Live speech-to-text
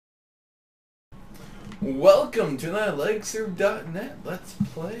Welcome to the lagserv.net Let's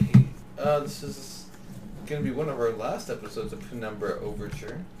Play. This is going to be one of our last episodes of Penumbra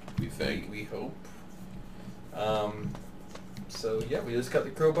Overture. We think. We hope. So yeah, we just got the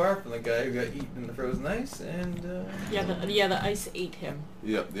crowbar from the guy who got eaten in the frozen ice, and the ice ate him.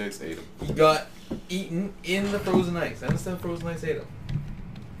 Yep, the ice ate him. he got eaten in the frozen ice. I understand frozen ice ate him.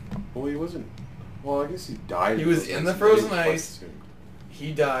 Well, he wasn't. Well, I guess he died. He was in the frozen ice.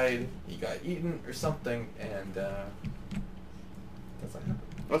 He died. He got eaten or something, and that's what happened.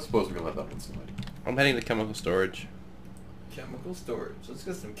 I suppose we can let that one slide. I'm heading to chemical storage. Chemical storage. Let's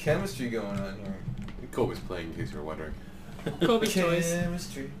get some chemistry going on here. Colby's playing, in case you were wondering. Colby's toys.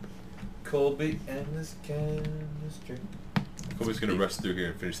 Chemistry. Colby and his chemistry. Colby's gonna rush through here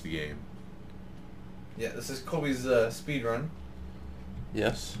and finish the game. Yeah, this is Colby's speed run.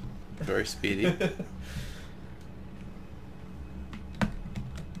 Yes, very speedy.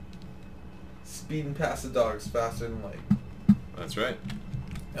 Speeding past the dogs faster than light. That's right.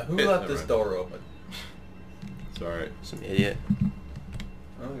 Now, who Yeah, left never this mind. door open? It's alright. Some idiot.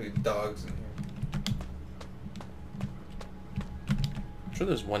 Oh, there's dogs in here. I'm sure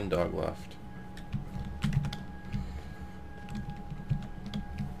there's one dog left.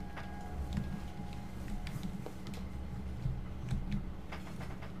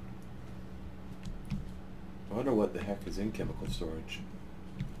 I wonder what the heck is in chemical storage.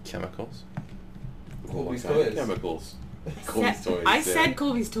 Chemicals. Colby's What kind of toys. chemicals. Colby's toys. I yeah. said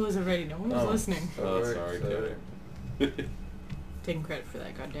Colby's toys already. No one was listening. Oh, sorry, Kevin. Taking credit for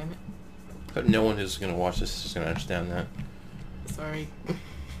that, goddammit. But no one who's gonna watch this is gonna understand that. Sorry.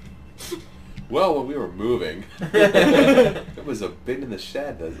 Well, when we were moving, there was a bin in the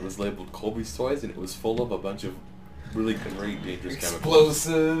shed that was labeled Colby's Toys, and it was full of a bunch of really great dangerous chemicals.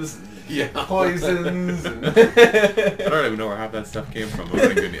 Explosives. Yeah. Poisons. I don't even know where half that stuff came from.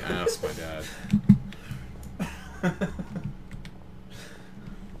 I'm going to ask my dad.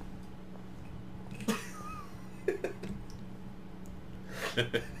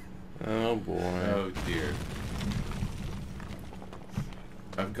 Oh boy. Oh dear.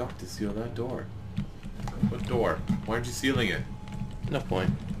 I've got to seal that door. What door? Why aren't you sealing it? No point.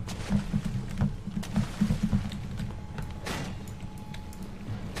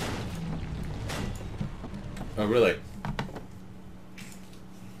 Oh really?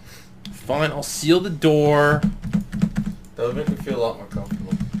 Fine, I'll seal the door. That would make me feel a lot more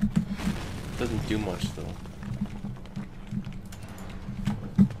comfortable. Doesn't do much though.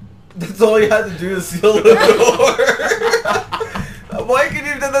 That's all you had to do is seal the door. Why couldn't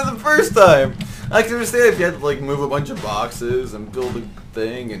you have done that the first time? I can understand if you had to like move a bunch of boxes and build a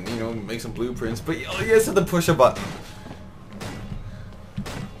thing and make some blueprints, but you just had to push a button.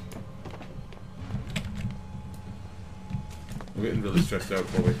 I'm getting really stressed out,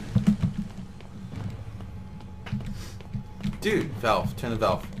 Colby. Dude, valve. Turn the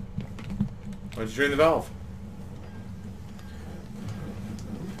valve. Why'd you drain the valve?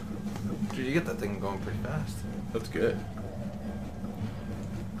 Dude, you get that thing going pretty fast. That's good.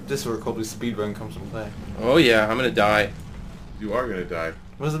 This is where Colby's speedrun comes from play. Oh yeah, I'm gonna die. You are gonna die.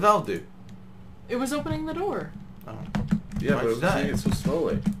 What does the valve do? It was opening the door. Oh. Yeah, Why'd but you it was die? doing it so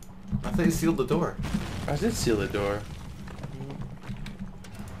slowly. I thought you sealed the door. I did seal the door.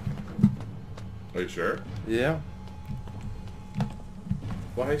 Are you sure? Yeah.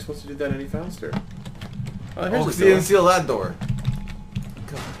 Why are you supposed to do that any faster? Oh, Oh, here's 'cause the you door. didn't seal that door.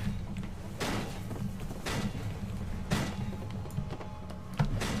 God.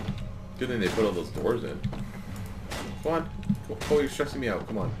 Good thing they put all those doors in. Come on. Oh, you're stressing me out.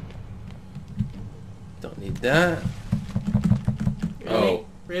 Come on. Don't need that. Really? Oh.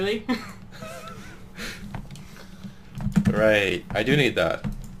 Really? Right. I do need that.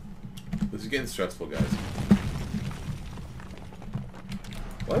 This is getting stressful, guys.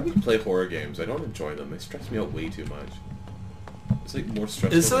 Why do we play horror games? I don't enjoy them. They stress me out way too much. It's like more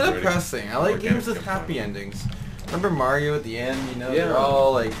stressful. It's so than writing depressing. I like games with organic happy fun. endings. Remember Mario at the end? Yeah. They're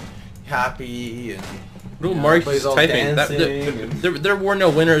all like happy and No, Mario everybody's keeps all typing. dancing and- There were no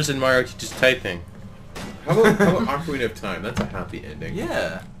winners in Mario just typing. How about Ocarina of Time? That's a happy ending.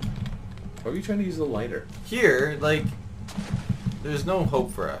 yeah. Why are you trying to use the lighter? Here, like, there's no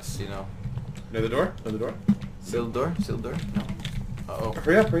hope for us. Another door? Another door? Seal the door. Seal the door. No. Uh-oh.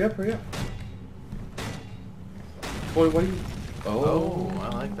 Hurry up, hurry up, hurry up. Boy, what are you... Oh, I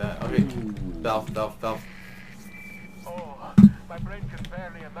like that. Okay. Ooh. Valve. Oh, my brain can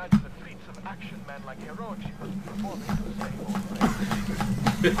barely imagine the feats of action men like Hiroshi must be performing to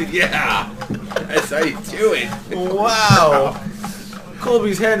the same. Yeah! That's how you do it. Wow.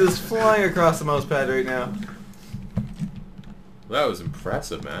 Colby's hand is flying across the mouse pad right now. That was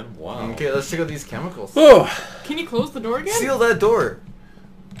impressive, man. Wow. Okay, let's check out these chemicals. Oh! Can you close the door again? Seal that door.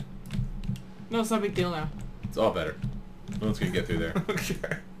 No, it's not a big deal now. It's all better. No one's gonna get through there. Okay.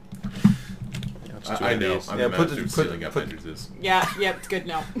 Yeah, let's do I know. these. I'm Yeah, the put master the- of put- sealing up put- entrances. Yeah, it's good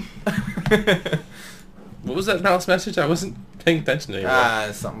now. What was that mouse message? I wasn't paying attention anymore. Ah,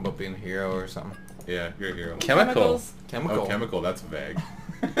 something about being a hero or something. Yeah, you're a hero. Chemical. Chemicals. Chemical. Oh, chemical. That's vague.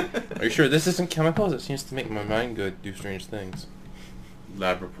 Are you sure this isn't chemicals? It seems to make my mind go do strange things.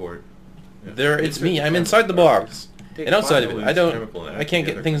 Lab report. Yeah. There, it's Insert me. the I'm chemical. inside the box. Take And outside of it, 5 I don't. chemical and I can't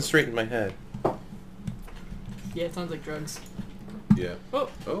together. get things straight in my head. Yeah, it sounds like drugs. Yeah. Oh,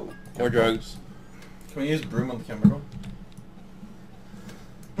 Oh. More drugs. Can we use broom on the chemical?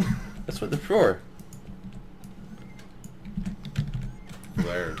 That's what they're for.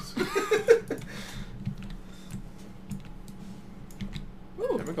 Flares.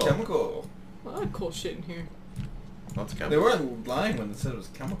 ooh, Chemical. Chemical. a lot of cool shit in here. Lots of They chemical. weren't lying when they said it was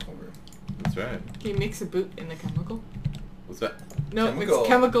chemical room. That's right. Can you mix a boot in the chemical? What's that? No, Chemical. mix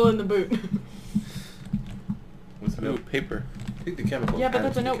chemical in the boot. What's the Ooh, note? paper. Take the chemical. Yeah, but add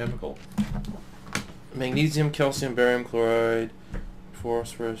it that's a to the note. Chemical. Magnesium, calcium, barium chloride,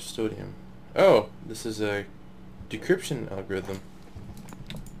 phosphorus, sodium. Oh, this is a decryption algorithm.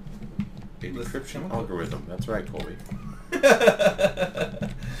 A List of decryption chemical. algorithm. That's right, Colby.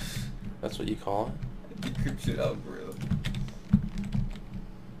 That's what you call it. Decryption algorithm.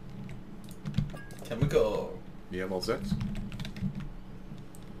 Chemical. You have all 6?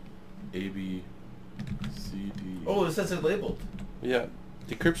 A, B, C, D. Oh, it says it labeled. Yeah,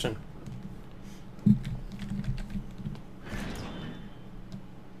 decryption.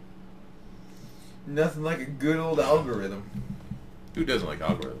 Nothing like a good old algorithm. Who doesn't like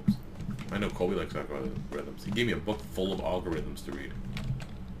algorithms? I know Colby likes algorithms. He gave me a book full of algorithms to read.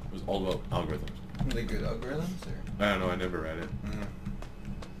 It was all about algorithms. Are they good algorithms? Or? I don't know. I never read it.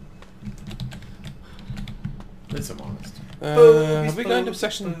 Listen, I'm honest. Have we gone to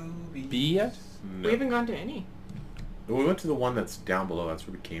section Boobies. B yet? No. We haven't gone to any. We went to the one that's down below. That's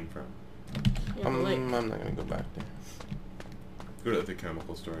where we came from. Yeah, but like, I'm not gonna go back there. Go to the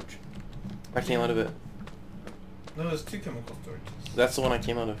chemical storage. I came out of it. No, there's 2 chemical storages. That's the one I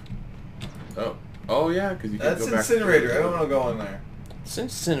came out of. Oh. Oh yeah, because you can That's go back. incinerator. I don't want to go in there. It's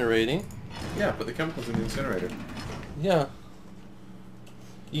incinerating. Yeah, put the chemicals in the incinerator. Yeah.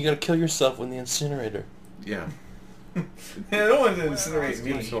 You gotta kill yourself in the incinerator. Yeah. Yeah, I don't want to It's incinerate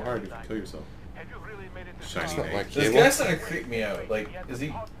me. so hard if you kill yourself. Have you really made it this Shiny far? It's not egg. like This cable. guy's starting to creep me out. Like, Yet is the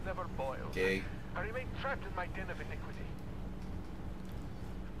he pot never boils. gay? I remain trapped in my den of iniquity.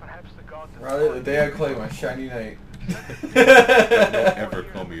 Perhaps the gods have Rather, the called day I me call you to my shiny knight. Don't ever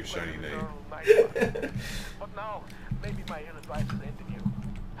call me your shiny name. But now, maybe my ill advice has ended you.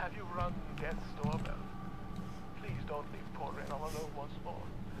 Have you rung death's doorbell? Please don't leave poor Red all alone once more,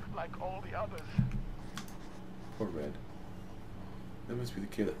 like all the others. Poor Red. That must be the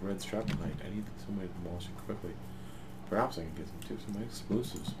kid that Red's trapped behind. I need somebody to demolish it quickly. Perhaps I can get some tips on my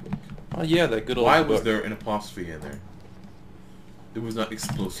explosives book. Oh yeah, that good old Why book. was there an apostrophe in there? It was not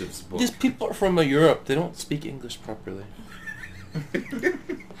explosives book. These people are from Europe. They don't speak English properly.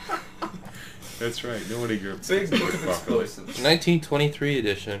 That's right. No one in Europe Big speaks book English of properly. explosives. 1923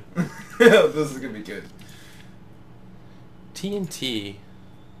 edition. This is gonna be good. TNT.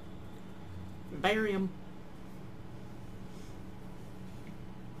 barium.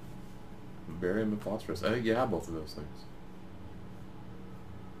 Barium and phosphorus. I think you have both of those things.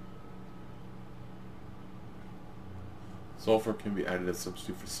 Sulfur can be added as a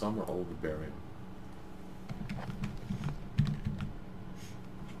substitute for some or all of the barium.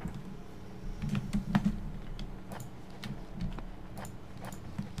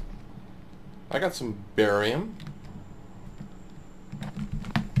 I got some barium.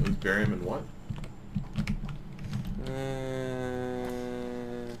 It was barium and what?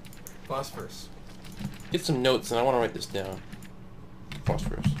 Phosphorus. Get some notes, and I want to write this down.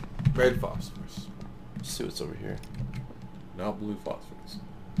 Phosphorus. Red phosphorus. Let's see what's over here. Not blue phosphorus.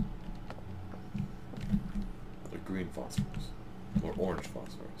 Or green phosphorus. Or orange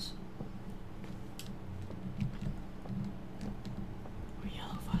phosphorus. Or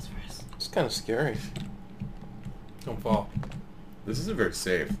yellow phosphorus. It's kind of scary. Don't fall. This isn't very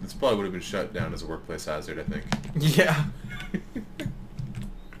safe. This probably would have been shut down as a workplace hazard, I think. Yeah.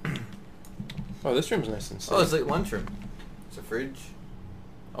 Oh, this room's nice and safe. Oh, it's like lunchroom. It's a fridge.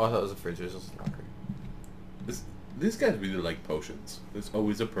 Oh, I thought it was a fridge. It was just a locker. These guys really like potions. There's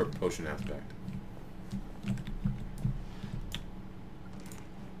always a potion aspect.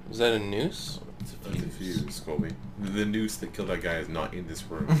 Is that a noose? It's a That's a fuse, Colby. The noose that killed that guy is not in this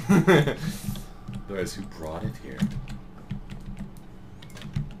room. fuse. Otherwise, who brought it here?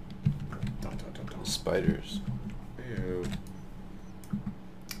 Spiders. Ew.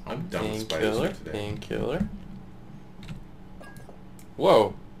 I'm done with spiders Painkiller. for today. Painkiller.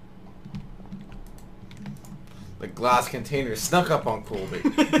 Whoa. The glass container snuck up on Colby.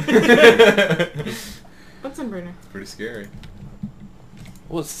 Bunsen burner. It's pretty scary.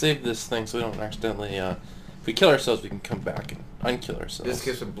 Well, let's save this thing so we don't accidentally, if we kill ourselves, we can come back and unkill ourselves. This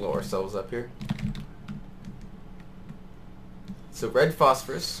case we blow ourselves up here. So red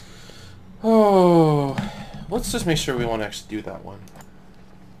phosphorus. Oh, let's just make sure we want to actually do that one.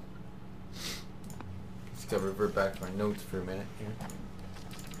 Just gotta revert back to my notes for a minute here.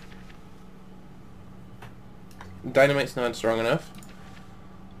 Dynamite's not strong enough.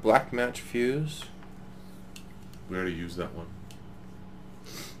 Black match fuse. We already used that one.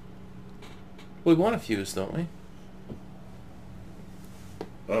 Well, we want a fuse, don't we?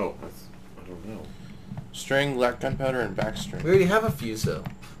 Oh, that's... I don't know. String, black gunpowder, and We backstring. already have a fuse though.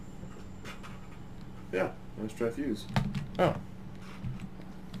 Yeah, let's try fuse. Oh,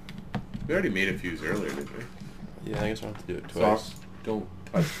 We already made a fuse earlier, didn't we? yeah, I guess I'll have to do it twice. Socks, don't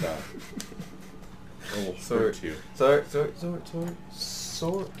touch that. Or we'll Sorry. hurt you. Sorry.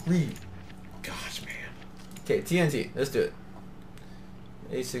 Gosh, man. Okay, TNT. Let's do it.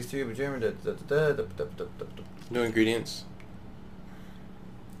 A63 pajama. No ingredients.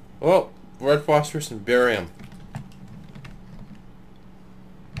 Oh, red phosphorus and barium.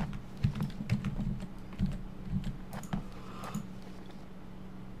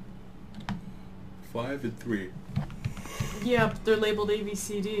 Five and 3. Yeah, but they're labeled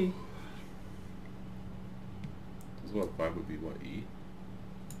ABCD. This is what 5 would be, what, E?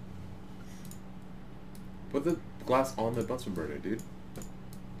 Put the glass on the Bunsen burner, dude.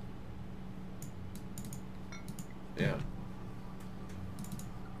 Yeah.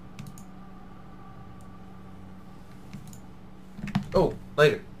 Oh,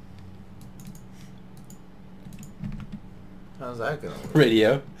 later. How's that gonna work?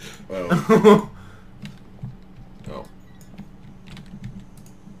 Radio. Oh. Oh.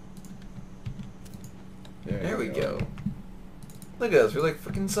 There we go. Look at us, we're like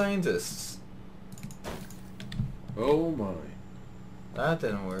freaking scientists. Oh my. That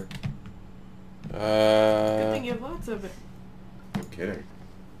didn't work. Good thing you have lots of it. No kidding.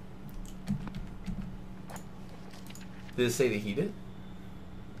 Did it say to heat it?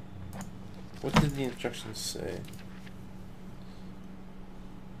 What did the instructions say?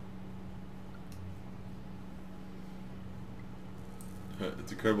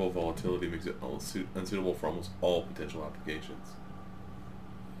 Its incredible volatility makes it unsuitable for almost all potential applications.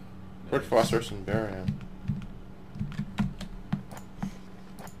 Red Nice. phosphorus and barium.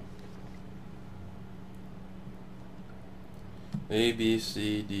 A, B,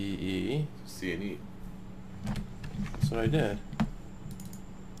 C, D, E. C and E. That's what I did. Do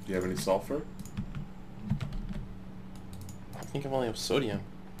you have any sulfur? I think I only have sodium.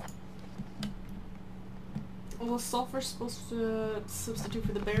 Well, sulfur's supposed to substitute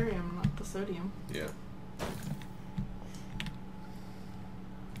for the barium, not the sodium. Yeah.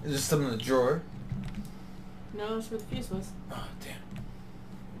 Is there something in the drawer? No, that's where the fuse was. Oh, damn.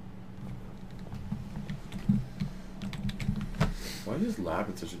 Why is this lab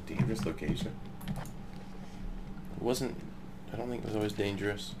in such a dangerous location? It wasn't... I don't think it was always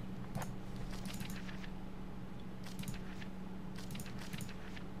dangerous.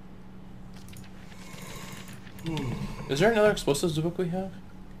 Is there another explosives book we have?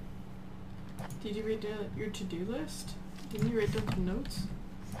 Did you read your to-do list? Didn't you write down some notes?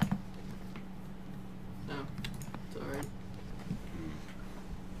 No. It's alright.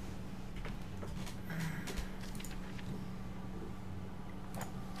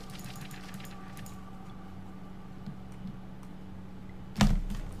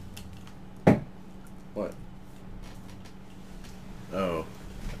 What? Oh.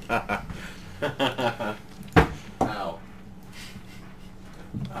 Ow.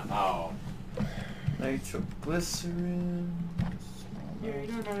 Ow. Nitroglycerin. Yeah, you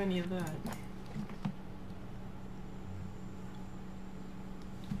don't have any of that.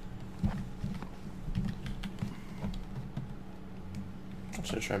 I'm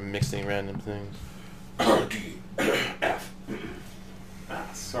just gonna try mixing random things. R-D-F.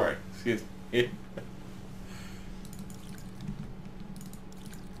 Sorry. Excuse me.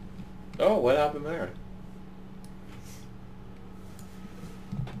 Oh, what happened there?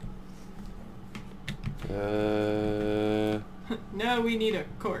 Now we need a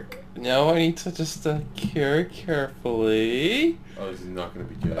cork. Now I need to just carefully. Oh, this is not going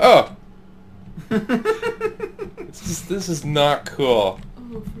to be good. Oh! This is not cool.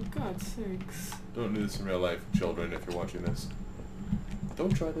 Oh, for God's sakes. Don't do this in real life, children, if you're watching this.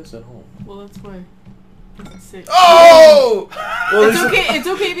 Don't try this at home. Well, that's why. It's sick. Oh! Well, It's okay. It's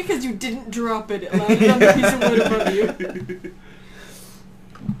okay because you didn't drop it. It landed on the piece of wood above you.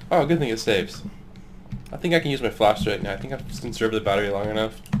 Oh, good thing it saves. I think I can use my flashlight now. I think I've conserved the battery long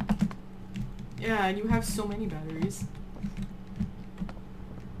enough. Yeah, and you have so many batteries.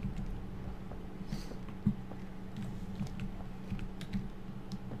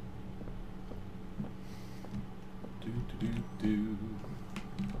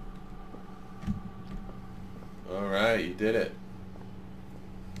 Alright, you did it.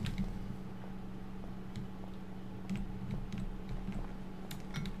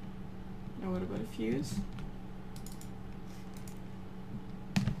 Now what about a fuse?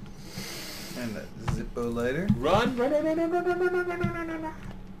 And a Zippo lighter. Run, run, run, run, run, run, run, run, run, run, run, run, run.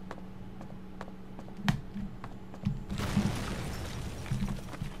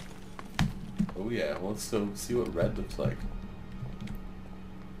 Oh yeah, let's see what red looks like.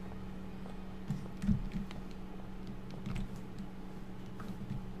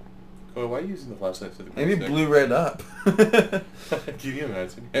 Oh, why are you using the flashlight for the Maybe stick? blew red up. Can you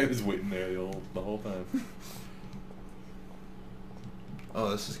imagine? I was waiting there the whole time.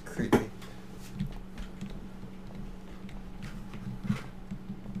 Oh, this is creepy.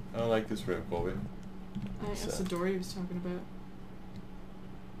 I don't like this room, Colby. I think that's the door he was talking about.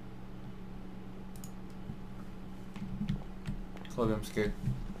 Colby, I'm scared.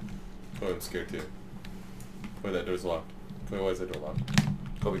 Colby, I'm scared too. Why that door's locked? Colby, why is that door locked?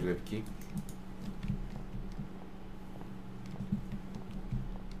 Colby, do we have a key?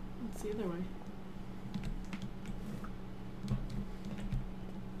 It's the other way.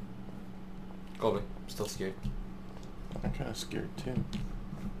 Colby, I'm still scared. I'm kind of scared too.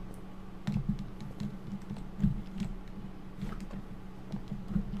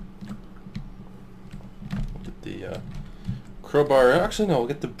 Get the crowbar. Actually, no. We'll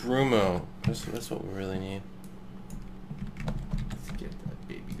get the broomo. That's what we really need. Let's get that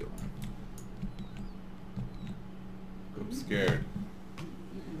baby going. I'm scared.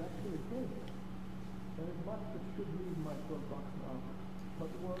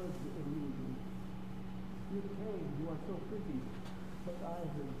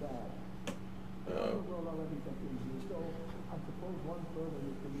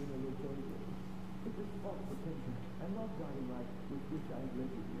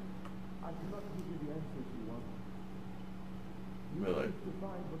 Really?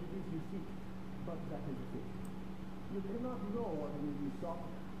 You cannot know until you stop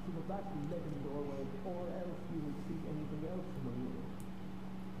to the back leaden doorway, or else you will see anything else in the room.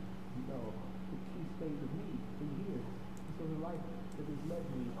 No, but she stayed with me for years, so the life that has led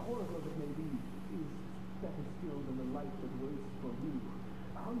me, horrible as it may be, is better still than the life that waits for you,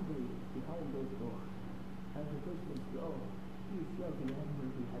 hungry behind those doors. As the distance go, you shall be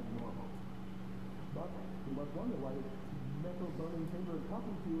admirably abnormal. But you must wonder why this metal burning chamber is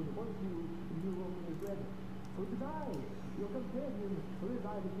talking to you and wants you in your room in your bed. For it is I, your companion, who is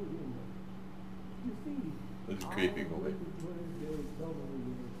I to give in. You see, This is creepy, Colby. They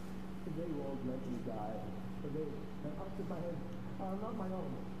won't let me die. The parts of my head are not my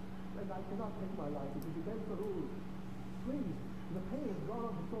own. And I cannot take my life because it bends the rules. Please, the pain has gone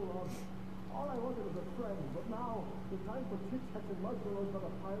on for so long. All I wanted was a friend, but now the time for chit-chats and marshmallows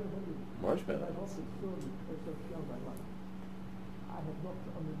are a pile of ended. Marshmallows? I hope that soon there shall shall my life. I have knocked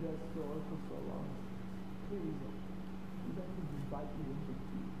on the death's door for so long. Please, let me invite me into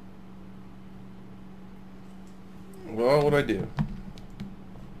tea. Well, what do I do?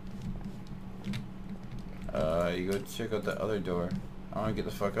 You go check out the other door. I want to get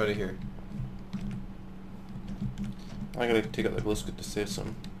the fuck out of here. I gotta take out the glow stick to save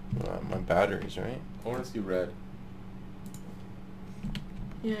some my batteries, right? I want to see red.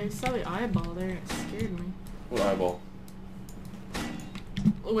 Yeah, I saw the eyeball there and it scared me. What eyeball?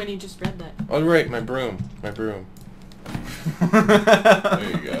 When you just read that. Oh right, my broom. My broom.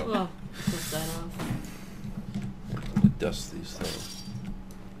 There you go. Well, dust that off. I'm gonna dust these things.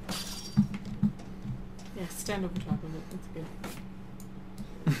 Yeah, stand over top of it. That's good.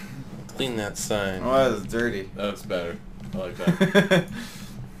 Clean that sign. Oh, that's dirty. That's better. I like that.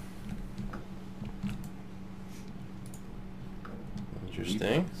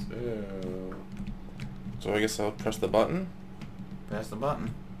 Interesting. So, So I guess I'll press the button. Press the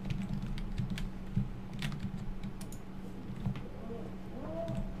button.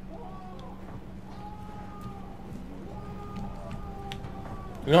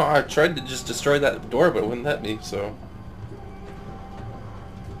 You know, I tried to just destroy that door, but it wouldn't let me, so...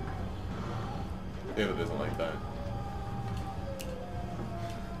 David doesn't like that.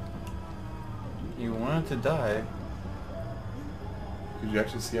 You wanted to die. Did you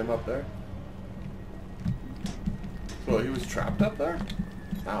actually see him up there? So he was trapped up there?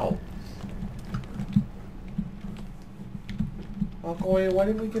 How? Oh, Colby, why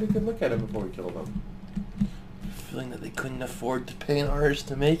didn't we get a good look at him before we killed him? Feeling that they couldn't afford to pay an artist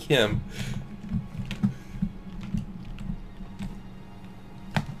to make him.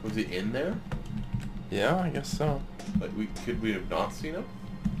 Was he in there? Yeah, I guess so. Like, could we have not seen him?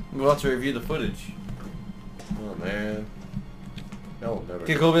 We'll have to review the footage. Oh, man. No, we'll never.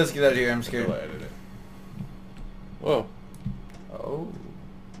 Okay, Colby, let's get out of here. I'm scared. We'll edit it. Whoa. Oh.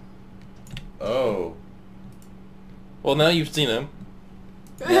 Oh. Well, now you've seen him,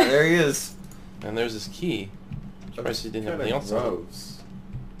 Yeah, there he is. and there's his key. I'm surprised he didn't have anything else on. Gross.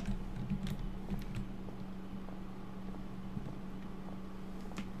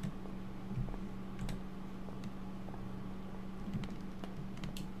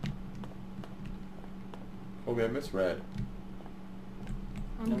 Colby, I miss red.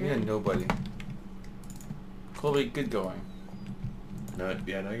 I'm Yeah, good. nobody. Colby, good going. Now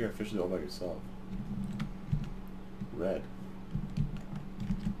you're officially all by yourself. Red.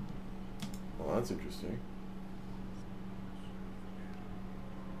 Well, that's interesting.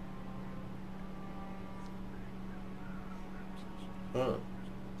 Huh.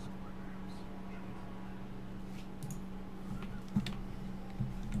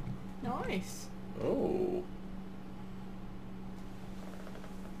 Nice. Oh.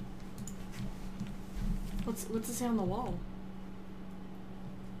 What's it say on the wall?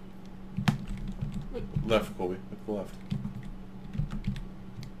 Look. Left, Colby. Look to the left.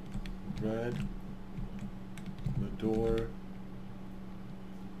 Red. The door.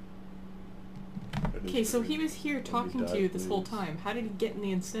 Okay, so he was here talking to you this whole please. time. How did he get in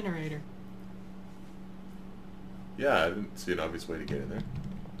the incinerator? Yeah, I didn't see an obvious way to get in there.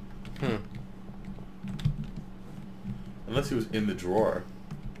 Hmm. Unless he was in the drawer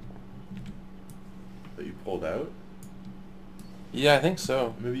that you pulled out. Yeah, I think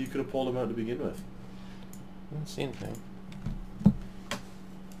so. Maybe you could have pulled him out to begin with. I didn't see anything.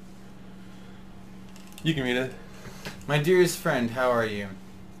 You can read it. My dearest friend, how are you?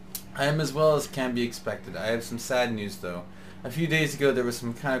 I am as well as can be expected. I have some sad news though. A few days ago there was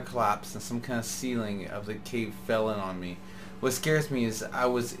some kind of collapse and some kind of ceiling of the cave fell in on me. What scares me is I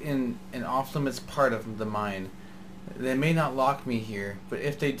was in an off-limits part of the mine. They may not lock me here, but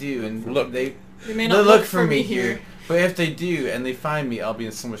if they do and Look. they may not look for me here, but if they do and they find me, I'll be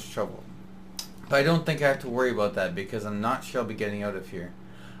in so much trouble. But I don't think I have to worry about that because I'm not sure I'll be getting out of here.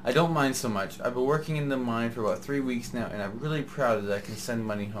 I don't mind so much. I've been working in the mine for about 3 weeks now and I'm really proud that I can send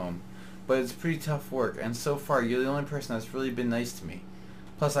money home. But it's pretty tough work and so far you're the only person that's really been nice to me.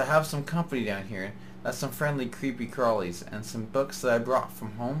 Plus I have some company down here. That's some friendly creepy crawlies and some books that I brought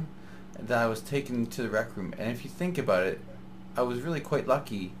from home that I was taking to the rec room. And if you think about it, I was really quite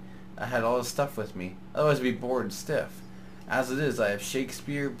lucky I had all this stuff with me. Otherwise I'd be bored and stiff. As it is, I have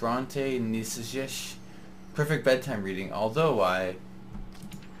Shakespeare, Bronte, Nietzsche, perfect bedtime reading, although I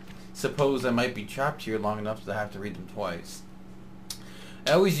suppose I might be trapped here long enough that I have to read them twice.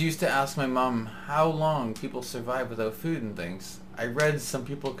 I always used to ask my mom how long people survive without food and things. I read some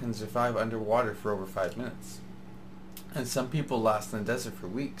people can survive underwater for over 5 minutes. And some people last in the desert for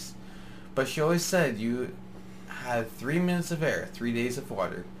weeks. But she always said you had 3 minutes of air, 3 days of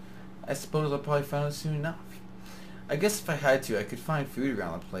water. I suppose I'll probably find it soon enough. I guess if I had to, I could find food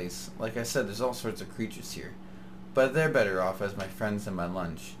around the place. Like I said, there's all sorts of creatures here. But they're better off as my friends and my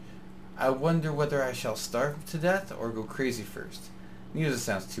lunch. I wonder whether I shall starve to death or go crazy first. Neither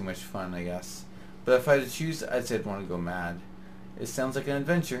sounds too much fun, I guess. But if I had to choose, I'd say I'd want to go mad. It sounds like an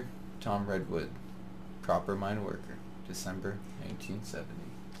adventure. Tom Redwood. Proper mine worker. December 1970.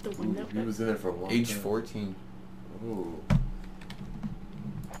 The one that He was in there for a long Age time. 14. Ooh.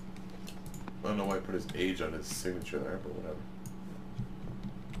 I don't know why I put his age on his signature there, but whatever.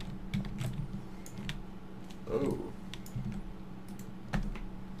 Oh.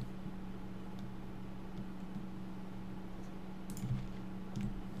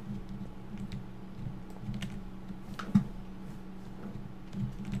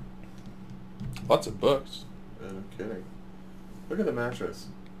 Lots of books. Yeah, no kidding. Look at the mattress.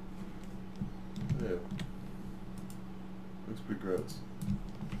 Ew. Looks pretty gross.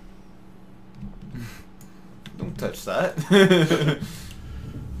 Don't touch that.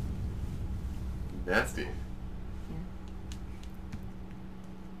 Nasty.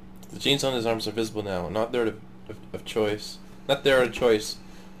 The chains on his arms are visible now, not there of choice. Not there of choice.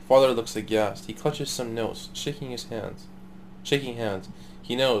 Father looks aghast. He clutches some notes, shaking hands.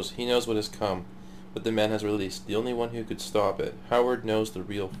 He knows what has come, what the man has released, the only one who could stop it. Howard knows the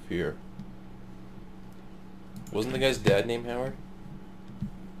real fear. Wasn't the guy's dad named Howard?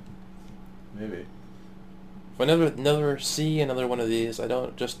 Maybe. If I never see another one of these, I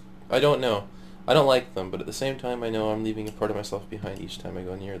don't know. I don't like them, but at the same time I know I'm leaving a part of myself behind each time I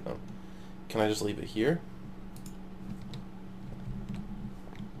go near them. Can I just leave it here?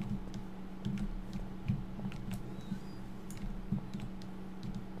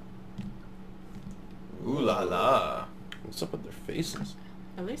 Ooh la la. What's up with their faces?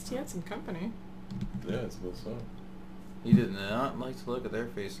 At least he had some company. Yeah, it's about so. He did not like to look at their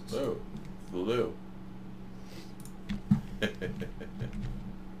faces. Oh, blue.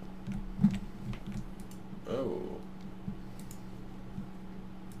 Oh.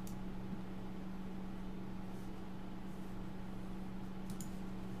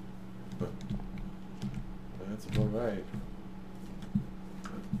 That's about right.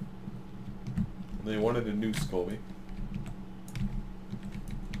 They wanted a new Colby.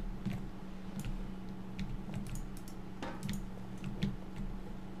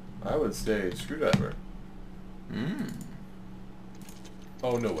 I would say screwdriver. Mmm.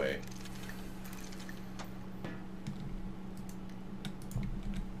 Oh, no way.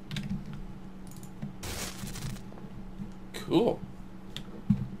 Cool.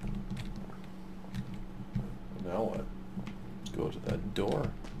 Now what? Go to that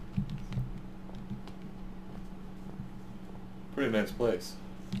door. Pretty nice place.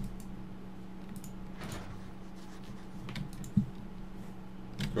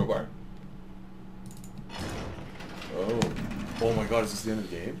 Crowbar. Oh. Oh my god, is this the end of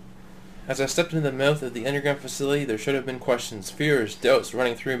the game? As I stepped into the mouth of the underground facility, there should have been questions, fears, doubts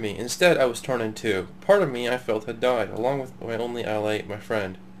running through me. Instead, I was torn in two. Part of me I felt had died, along with my only ally, my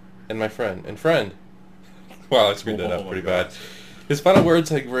friend. Wow, I screwed that Oh up my pretty God. bad. His final words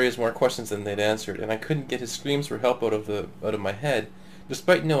had raised more questions than they'd answered, and I couldn't get his screams for help out of my head,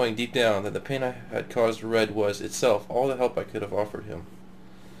 despite knowing deep down that the pain I had caused Red was itself all the help I could have offered him.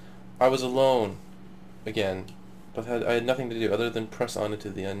 I was alone again, but I had nothing to do other than press on into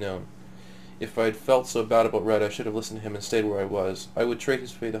the unknown. If I'd felt so bad about Red, I should have listened to him and stayed where I was. I would trade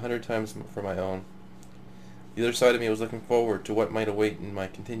his fate 100 times for my own. The other side of me was looking forward to what might await in my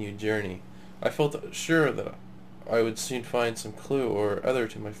continued journey. I felt sure that I would soon find some clue or other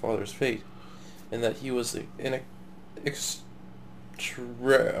to my father's fate, and that he was Inextricably.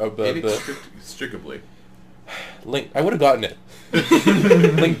 linked. I would have gotten it.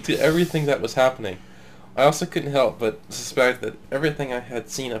 Linked to everything that was happening. I also couldn't help but suspect that everything I had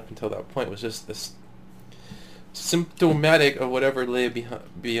seen up until that point was just this symptomatic of whatever lay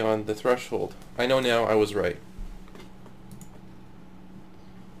beyond the threshold. I know now I was right.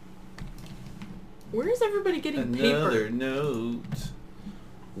 Where is everybody getting Another paper? note.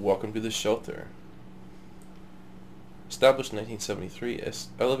 Welcome to the shelter. Established in 1973,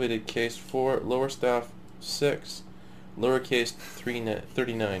 elevated case 4, lower staff 6, lowercase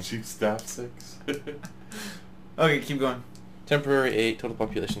 39. Chief staff 6. Okay, keep going. Temporary 8, total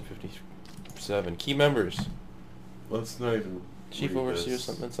population 57. Key members: Let's not even. Chief read Overseer this.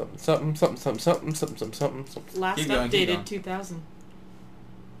 something. Last Keep going, keep updated going. 2000.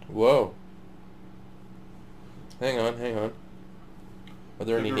 Whoa. Hang on. Are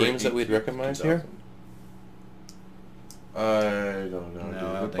there any February names that we'd 18th, recognize here? 2000. I don't know. No, dude. I There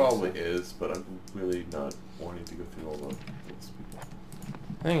don't think probably so. is, but I'm really not wanting to go through all those people.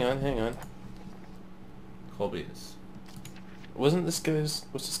 Hang on. Colby is. What's this guy's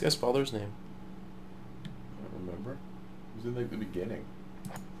father's name? I don't remember. It was in like the beginning.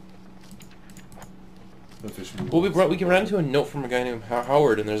 Well, we ran into a note from a guy named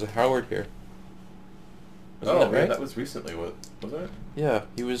Howard, and there's a Howard here. Wasn't Oh, that right? that was recently. What was that? Yeah,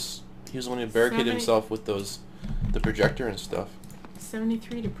 he was the one who barricaded himself with the projector and stuff.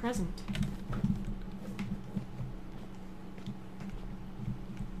 73 to present.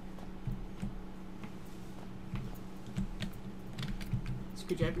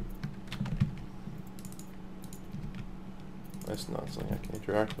 Screwdriver. That's not something I can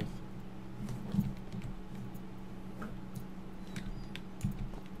interact with.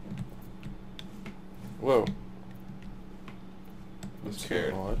 Whoa. That's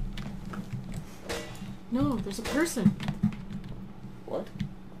Scared. odd. No, there's a person. What?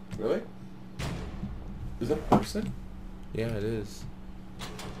 Really? Is that a person? Yeah, it is.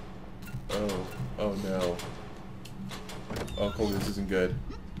 Oh. Oh no. Oh, Colby, this isn't good.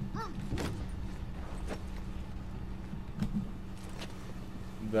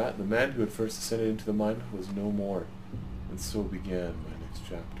 The man who had first ascended into the mine was no more, and so began my next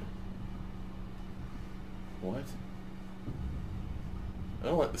chapter. What? I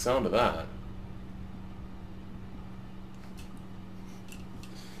don't like the sound of that.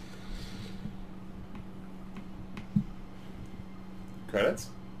 Credits?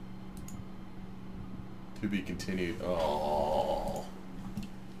 To be continued. Oh.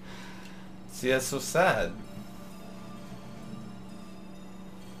 See, that's so sad.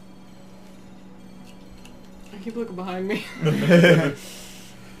 I keep looking behind me.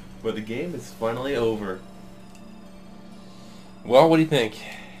 But the game is finally over. Well, what do you think?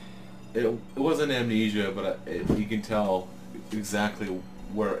 It wasn't Amnesia, but you can tell exactly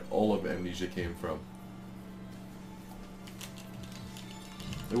where all of Amnesia came from.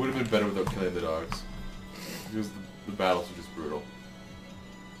 It would have been better without killing the dogs. Because the battles were just brutal.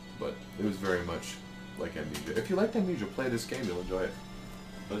 But it was very much like Amnesia. If you liked Amnesia, play this game, you'll enjoy it.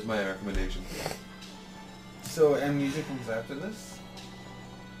 That's my recommendation. So Amnesia comes after this?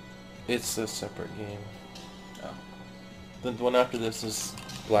 It's a separate game. Oh. The one after this is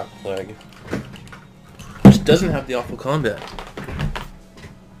Black Plague, which doesn't have the awful combat.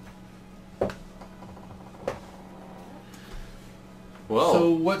 Well,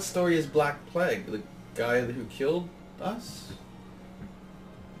 So what story is Black Plague? The guy who killed us?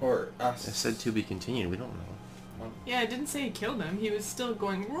 Or us? I said to be continued. We don't know. Yeah, I didn't say he killed him. He was still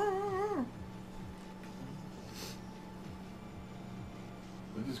going.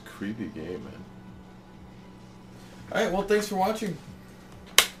 this is a creepy game, man. Alright, well thanks for watching.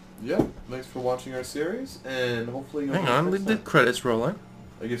 Yeah, thanks for watching our series, and hopefully you'll Hang join us on, next the time. credits rolling.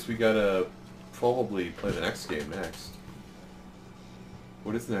 I guess we gotta probably play the next game next.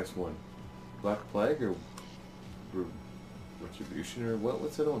 What is the next one? Black Plague or Retribution or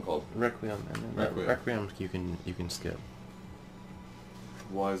what's the other one called? Requiem. And then Requiem. Requiem you can skip.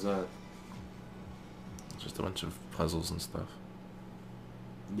 Why is that? It's just a bunch of puzzles and stuff.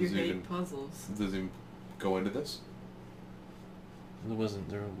 You Does it hate even, puzzles. does it even go into this? There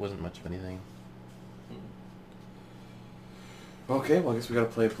wasn't much of anything. Okay, well I guess we gotta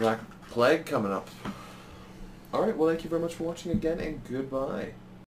play Black Plague coming up. Alright, well thank you very much for watching again, and goodbye.